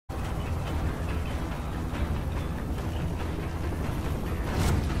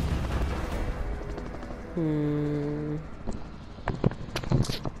Hmm.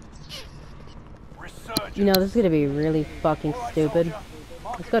 You know, this is gonna be really fucking stupid.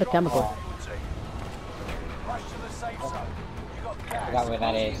 Let's go to chemical. I forgot where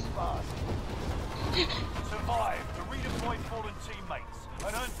that is. Survive to redeploy fallen teammates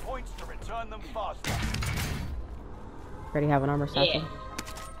and earn points to return them faster. Already have an armor satchel.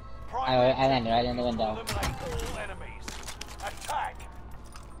 I landed right in the window. Eliminate all enemies. Attack!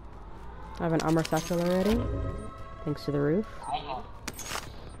 I have an armor satchel already. Thanks to the roof.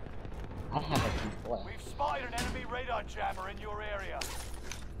 I have a T4. We've spotted an enemy radar jammer in your area.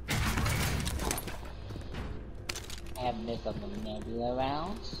 I have missed on the nebula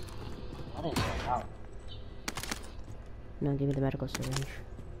rounds. What is it about? No, give me the medical syringe.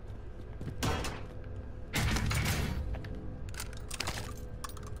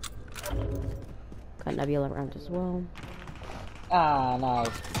 Got nebula round as well. Ah, no.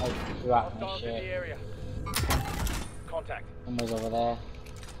 I dropped my Hostiles in the shit. area. Contact. Someone's over there.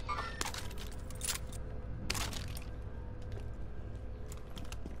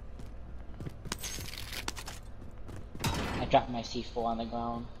 I dropped my C4 on the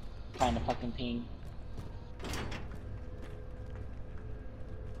ground. Trying to fucking ping.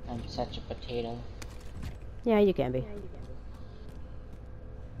 I'm such a potato. Yeah, you can be.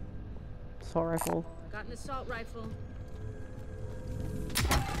 Assault rifle. Got an assault rifle.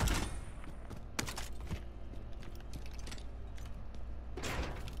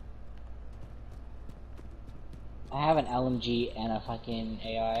 I have an LMG and a fucking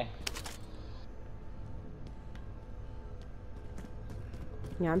AI.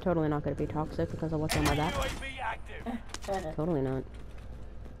 Yeah, I'm totally not gonna be toxic because of what's on my back. UAV active. Totally not.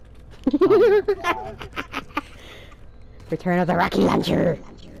 Return of the Rocky Launcher.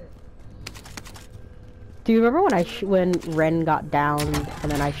 Do you remember when when Ren got downed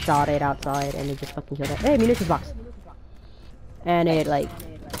and then I shot it outside and it just fucking killed it? Hey, munitions box. And it like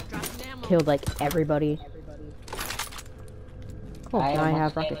killed like everybody. Cool. Now I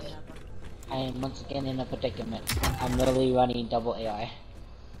have rockets. I am once again in a predicament. I'm literally running double AI.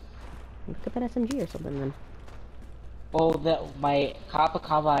 Pick up an SMG or something then. Oh, my copper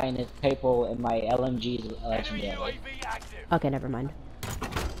combine is purple and my LMG is Enemy legendary. UAV active. Okay, never mind.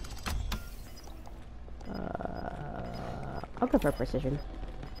 I'll go for precision.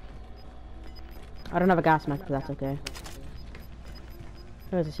 I don't have a gas mask, but that's okay.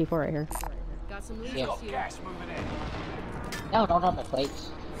 There's a C4 right here. Got some leads Yeah. Got here. gas moving in. No, don't drop my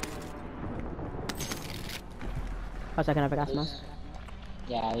plates. Oh, so I can have a gas mask?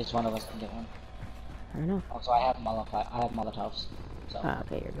 Yeah, at least one of us can get one. I don't know. Also, I have Molotovs. So. Ah,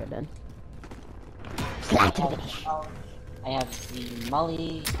 okay, you're good then. I have the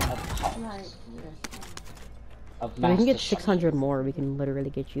Molly of Hearts. Of If we can get Master 600 more, we can literally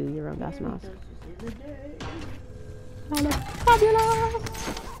get you your own gas mask.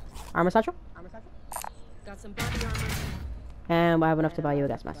 Fabulous! Armor satchel? Got some body armor. And I have enough to buy you a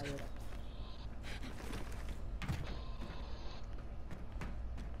gas mask.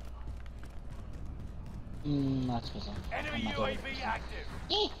 That's good. Enemy UAV active.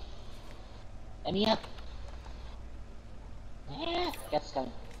 Let me up. Yeah, gas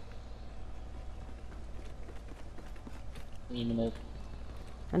coming. We need to move.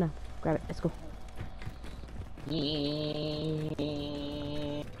 I know. Grab it. Let's go.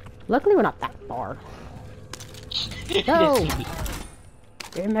 Luckily, we're not that far. No!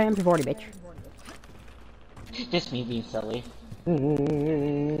 Give me my MP40, bitch. Just me being silly. Got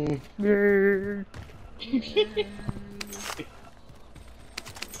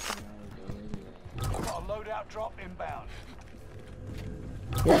a loadout drop inbound.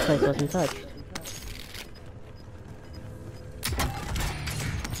 This place wasn't touched.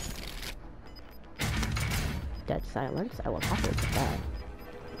 Dead silence. I will happily with that.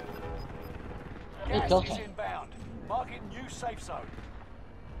 Hey, Gas go is for it. inbound. Marking new safe zone.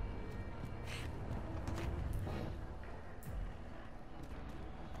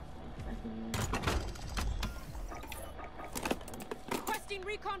 Requesting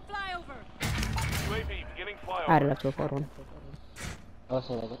recon flyover. UAV beginning flyover. I had enough to afford one.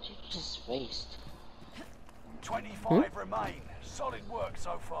 Also, like, what you just waste? 25 remain. Solid work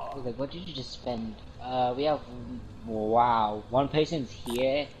so far. Like, what did you just spend? We have, wow, one person's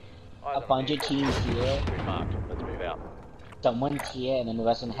here, a bunch of teams here, Marked. Let's move out. someone's here, and then the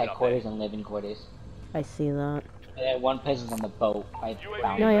rest in headquarters and living quarters. I see that. And then one person's on the boat. I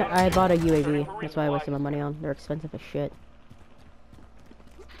found No, it. yeah, I bought a UAV. That's why I wasted my money on. They're expensive as shit.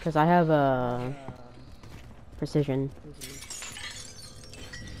 Because I have a precision.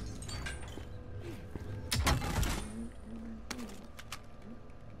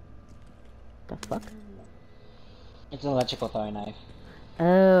 The fuck? It's an electrical throwing knife.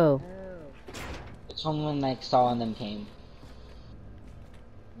 Oh. It's from when like Saul and them came.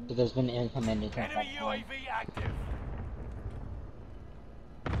 So there's been implemented since that Enemy time. UAV active.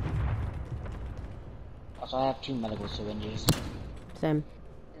 Also, I have 2 medical syringes. Same.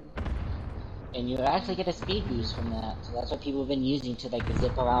 And you actually get a speed boost from that, so that's what people have been using to like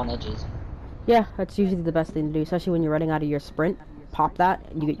zip around edges. Yeah, that's usually the best thing to do, especially when you're running out of your sprint. Pop that,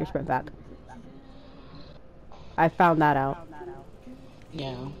 and you get your sprint back. I found that out.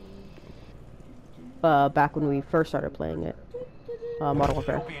 Yeah. Back when we first started playing it. Modern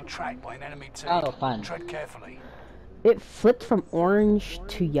Warfare. You're being tracked by an enemy team. Oh, fun. Tread carefully. It flipped from orange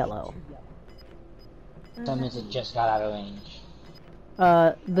to yellow. That means it just got out of range.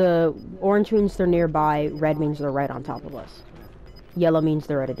 The orange means they're nearby, red means they're right on top of us. Yellow means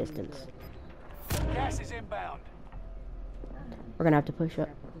they're at a distance. Gas is inbound. We're gonna have to push up.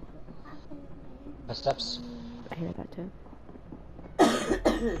 Footsteps. I hear that too.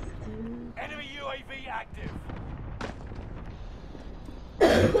 Enemy UAV active.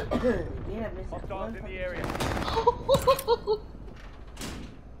 Hostiles in the area.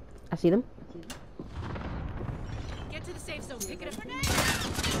 I see them. Get to the safe zone. Pick it up.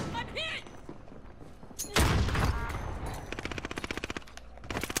 I'm hit.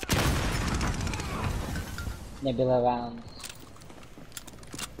 Nebula rounds.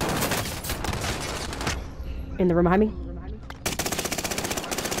 In the room behind me.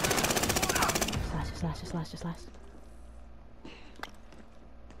 Just last.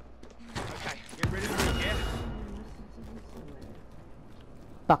 Okay, get ready to begin.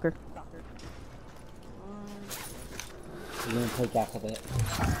 Fucker. You're gonna take gas a bit.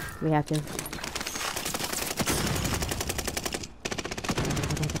 We have to.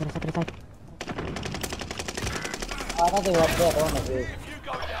 Oh, I thought they were up there, they're on the roof. If you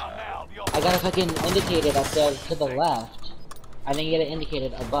go down now, the I got a fucking indicated up there to the left. I didn't get it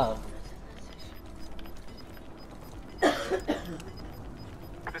indicated above. This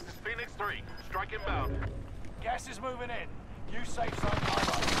is Phoenix 3. Strike inbound. Gas is moving in. New safe zone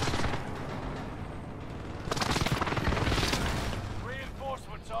highlighted.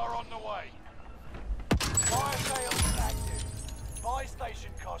 Reinforcements are on the way. Fire sales active. Buy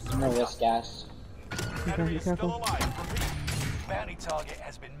station costs No are risk gas. Enemy Be is still careful. alive. Repeat. Bounty target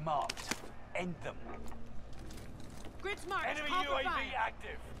has been marked. End them. Grid's marked. Enemy Call for UAV fire.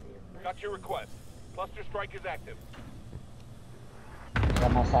 active. Got your request. Cluster strike is active.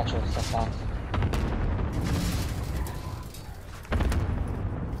 Got my satchel stuff off.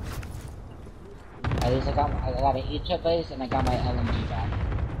 At least I got an E-chip base and I got my LMG back.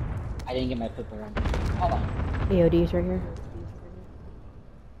 I didn't get my purple one. Hold on. EOD's right here.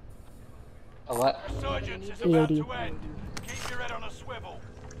 Oh, what? Resurgence is EOD. about to end. Keep your head on a swivel.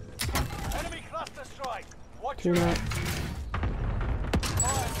 Enemy cluster strike. Watch your Tune up. head.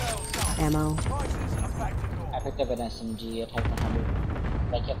 Fire sales done. Ammo. Prices are back to I normal. picked up an SMG, a Type 100.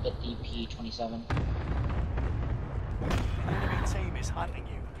 I kept the DP-27. Enemy team is hunting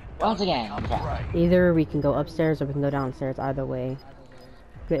you. Once Don't again, become okay. prey. Either we can go upstairs or we can go downstairs. Either way.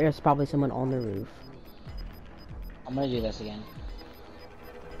 There's probably someone on the roof. I'm gonna do this again.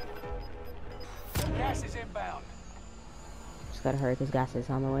 Gas is inbound. Just gotta hurry because gas is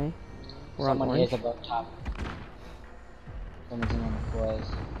on the way. We're on Someone is orange. above top. Someone's in on the floors.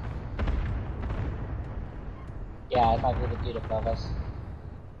 Yeah, it might be the dude above us.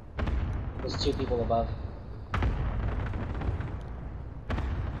 There's 2 people above.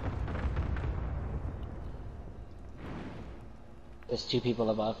 There's 2 people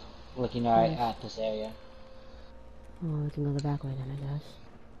above, looking right at this area. Oh, we can go the back way then, I guess.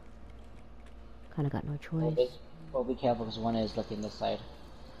 Kinda got no choice. Well, be careful because one is looking this side.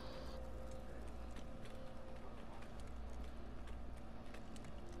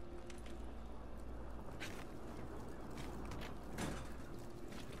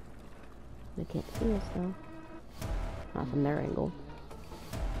 They can't see us though. Not from their angle.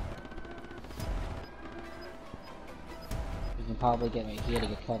 We can probably get right here to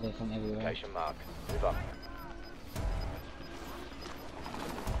get cover from everywhere. Location mark. Move up.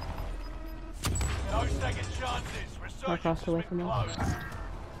 No second chances. Resurgence across has the way been from us. closed.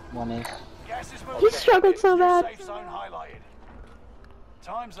 One is. Gas is moving. He struggled so New bad. Safe zone highlighted.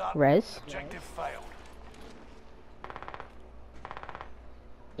 Time's up. Res? Objective failed.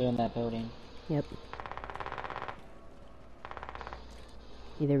 They're in that building. Yep.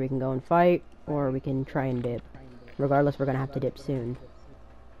 Either we can go and fight, or we can try and dip. Regardless, we're gonna have to dip soon.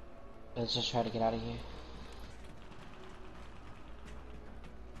 Let's just try to get out of here.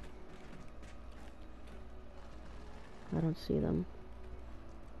 I don't see them.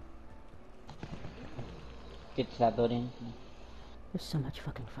 Get to that building. There's so much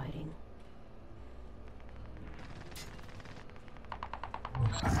fucking fighting.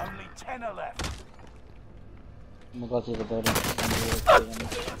 Only 10 are left. I'm gonna go through the building.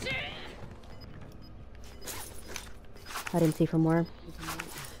 I didn't see from where.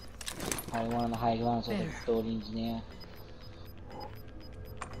 Probably one of the high grounds with the buildings near.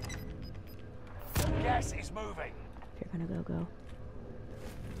 Gas is moving. If you're gonna go.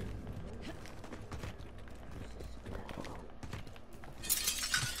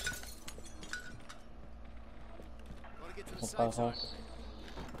 That's above us.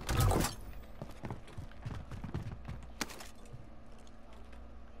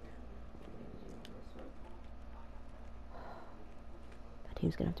 That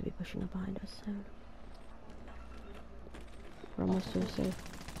team's gonna have to be pushing up behind us soon. We're almost to a safe.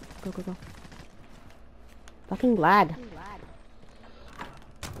 Go. Fucking lag.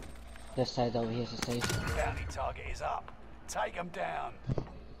 This side over here is a safe. Bounty target is up. Take them down.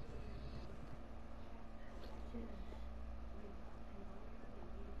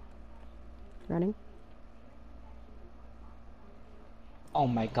 Running. Oh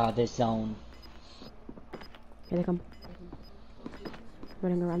my god, this zone. Here they come.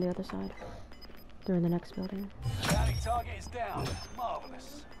 Running around the other side. They're in the next building. Bounty target is down.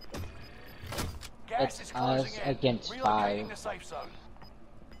 Marvelous. Gas It's is closing us in. against Relocating 5. the safe zone.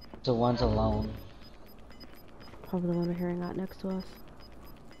 So one's alone. Probably the one we're hearing out next to us.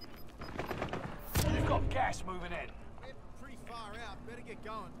 You've got gas moving in. We're pretty far out. Better get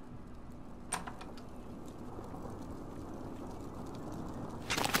going.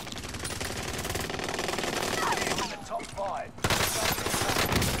 You're in the top 5.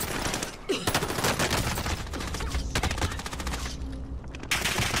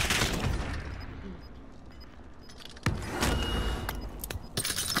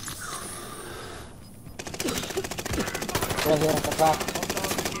 Right here at the back.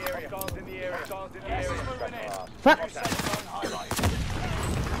 Gas is moving in. Fuck! New safe zone highlighted.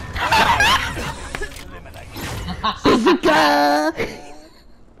 Eliminated. Bazooka!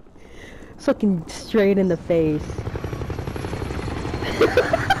 Fucking straight in the face.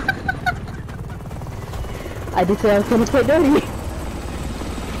 I did say I was gonna play dirty.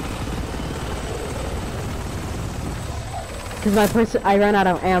 Cause I ran out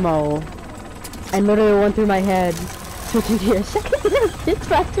of ammo, and literally went through my head, switching to your second it's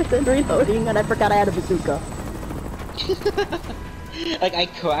faster than reloading, and I forgot I had a bazooka. Like, I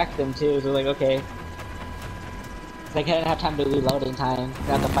cracked them too, so like, okay. Like, I didn't have time to reload in time. I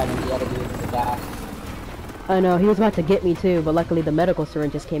had to fight the other dude with the gas. I know, he was about to get me too, but luckily the medical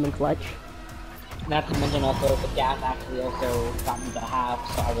syringe just came in clutch. Not to mention also, the gas actually also got me to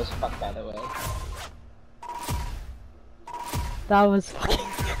half, so I was fucked by the way. That was fucking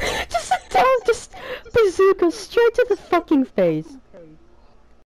just bazooka straight to the fucking face.